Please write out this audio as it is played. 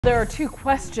There are two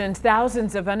questions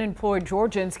thousands of unemployed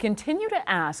Georgians continue to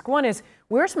ask. One is,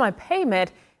 where's my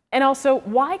payment? And also,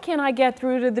 why can't I get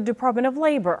through to the Department of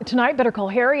Labor? Tonight, Better Call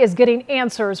Harry is getting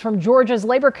answers from Georgia's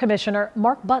Labor Commissioner,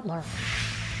 Mark Butler.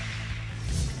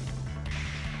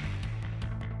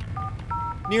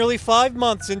 Nearly 5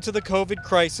 months into the COVID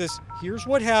crisis, here's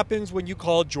what happens when you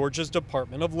call Georgia's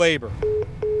Department of Labor.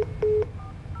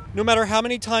 No matter how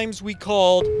many times we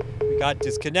called, we got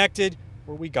disconnected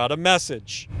or we got a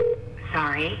message.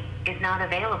 Sorry, is not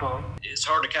available. It's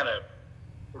hard to kind of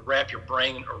wrap your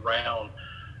brain around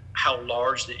how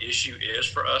large the issue is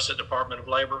for us at Department of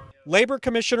Labor. Labor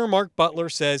Commissioner Mark Butler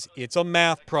says it's a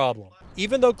math problem.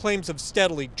 Even though claims have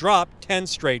steadily dropped 10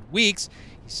 straight weeks,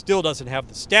 he still doesn't have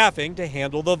the staffing to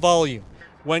handle the volume.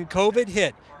 When COVID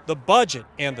hit, the budget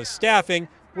and the staffing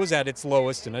was at its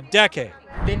lowest in a decade.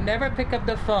 They never pick up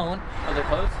the phone. Are they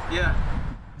closed? Yeah.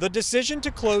 The decision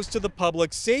to close to the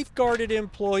public safeguarded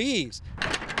employees,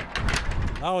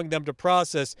 allowing them to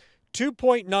process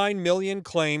 2.9 million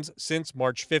claims since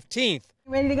March 15th.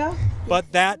 Ready to go?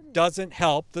 But that doesn't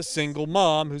help the single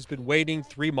mom who's been waiting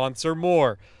 3 months or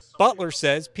more. Butler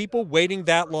says people waiting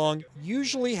that long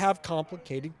usually have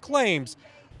complicated claims.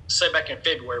 Say back in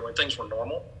February when things were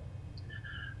normal,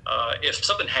 if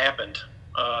something happened,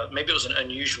 maybe it was an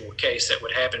unusual case that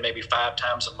would happen maybe 5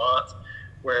 times a month,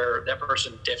 where that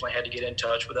person definitely had to get in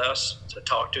touch with us to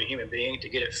talk to a human being to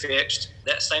get it fixed.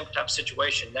 That same type of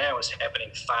situation now is happening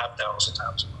 5,000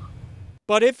 times a month.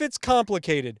 But if it's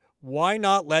complicated, why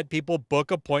not let people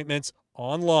book appointments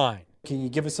online? Can you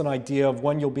give us an idea of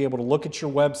when you'll be able to look at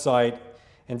your website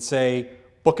and say,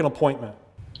 book an appointment?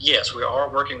 Yes, we are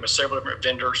working with several different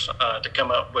vendors to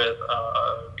come up with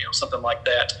something like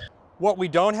that. What we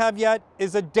don't have yet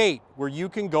is a date where you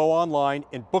can go online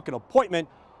and book an appointment.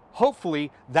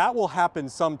 Hopefully that will happen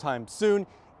sometime soon.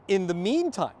 In the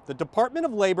meantime, the Department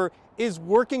of Labor is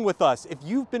working with us. If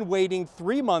you've been waiting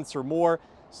 3 months or more,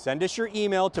 send us your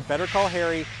email to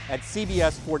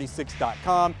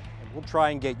bettercallharry@cbs46.com and we'll try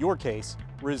and get your case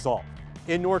resolved.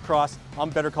 In Norcross,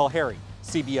 I'm Better Call Harry,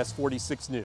 CBS 46 News.